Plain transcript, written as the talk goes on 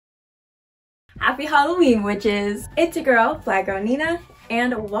Happy Halloween, witches! It's your girl, Fly Girl Nina,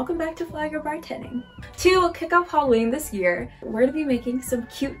 and welcome back to Fly Girl Bartending. To kick off Halloween this year, we're going to be making some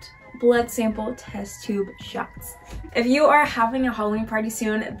cute blood sample test tube shots. If you are having a Halloween party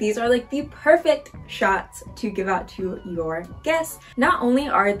soon, these are like the perfect shots to give out to your guests. Not only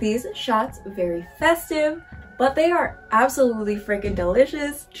are these shots very festive, but they are absolutely freaking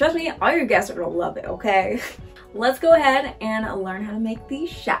delicious. Trust me, all your guests are gonna love it, okay? Let's go ahead and learn how to make these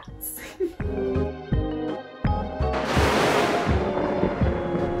shots.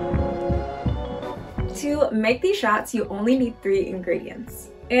 To make these shots, you only need 3 ingredients.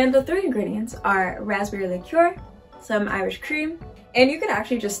 And the 3 ingredients are raspberry liqueur, some Irish cream, and you could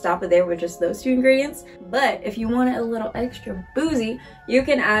actually just stop it there with just those 2 ingredients. But if you want it a little extra boozy, you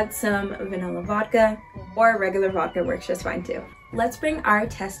can add some vanilla vodka, or regular vodka works just fine too. Let's bring our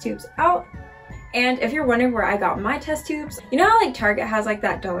test tubes out. And if you're wondering where I got my test tubes, you know how like Target has like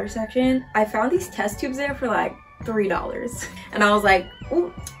that dollar section? I found these test tubes there for like $3. And I was like,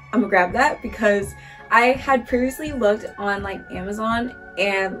 ooh, I'm gonna grab that because I had previously looked on like Amazon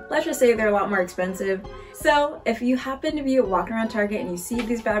and let's just say they're a lot more expensive. So if you happen to be walking around Target and you see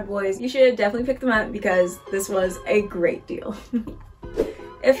these bad boys, you should definitely pick them up because this was a great deal.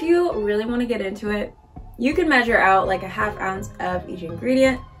 If you really want to get into it, you can measure out like a ½ ounce of each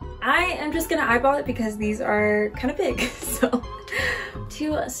ingredient. I am just gonna eyeball it because these are kind of big. So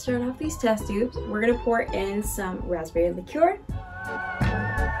to start off these test tubes, we're gonna pour in some raspberry liqueur.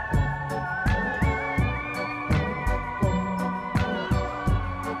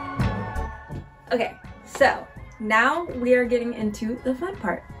 Okay, so now we are getting into the fun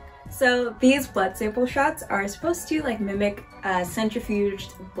part. So these blood sample shots are supposed to like mimic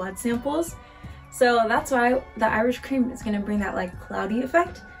centrifuged blood samples. So that's why the Irish cream is gonna bring that like cloudy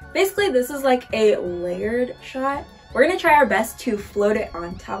effect. Basically, this is like a layered shot. We're gonna try our best to float it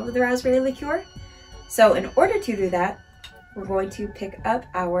on top of the raspberry liqueur. So in order to do that, we're going to pick up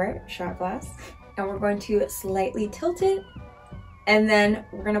our shot glass and we're going to slightly tilt it. And then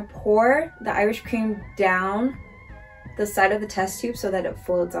we're gonna pour the Irish cream down the side of the test tube so that it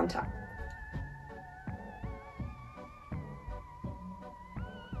floats on top.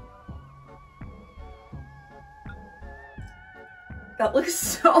 That looks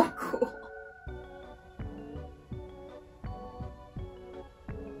so cool.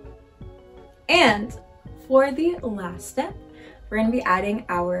 And for the last step, we're gonna be adding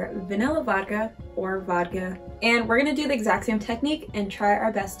our vanilla vodka or vodka, and we're gonna do the exact same technique and try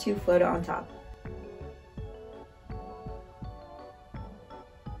our best to float it on top.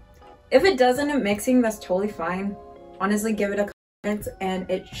 If it doesn't end up mixing, that's totally fine. Honestly, give it a couple minutes and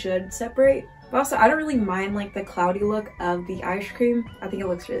it should separate. But also, I don't really mind like the cloudy look of the Irish cream. I think it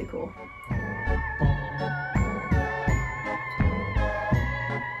looks really cool.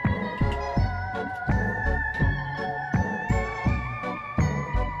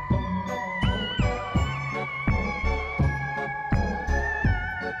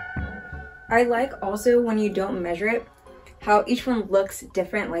 I like also when you don't measure it, how each one looks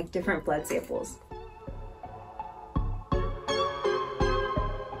different, like different blood samples.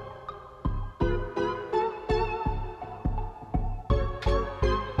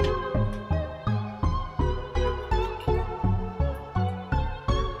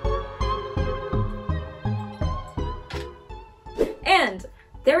 And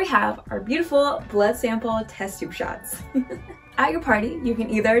there we have our beautiful blood sample test tube shots. At your party, you can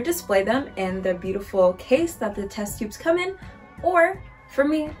either display them in the beautiful case that the test tubes come in, or for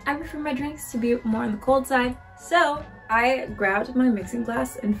me, I prefer my drinks to be more on the cold side. So I grabbed my mixing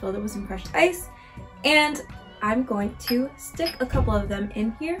glass and filled it with some crushed ice, and I'm going to stick a couple of them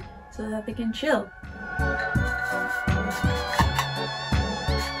in here so that they can chill.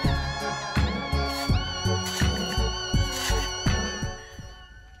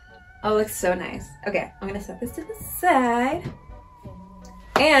 Oh, it looks so nice. Okay, I'm gonna set this to the side.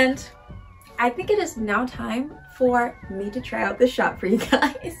 And I think it is now time for me to try out this shot for you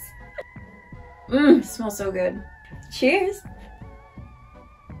guys. Smells so good. Cheers.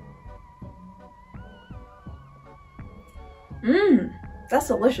 That's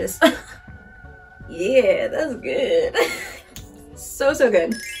delicious. Yeah, that's good. So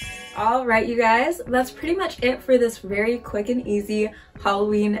good. All right, you guys, that's pretty much it for this very quick and easy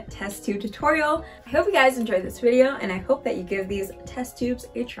Halloween test tube tutorial. I hope you guys enjoyed this video and I hope that you give these test tubes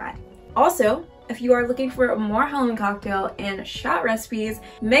a try. Also, if you are looking for more Halloween cocktail and shot recipes,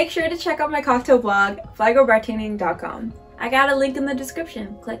 make sure to check out my cocktail blog, flygirlbartending.com. I got a link in the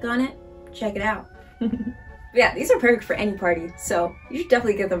description. Click on it, check it out. Yeah, these are perfect for any party, so you should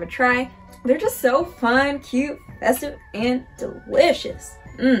definitely give them a try. They're just so fun, cute, festive, and delicious.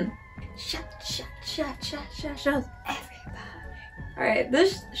 Shot, everybody. Alright,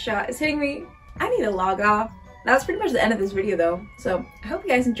 this shot is hitting me. I need to log off. That's pretty much the end of this video though. So I hope you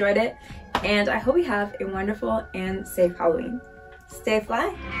guys enjoyed it, and I hope you have a wonderful and safe Halloween. Stay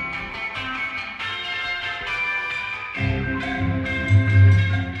fly.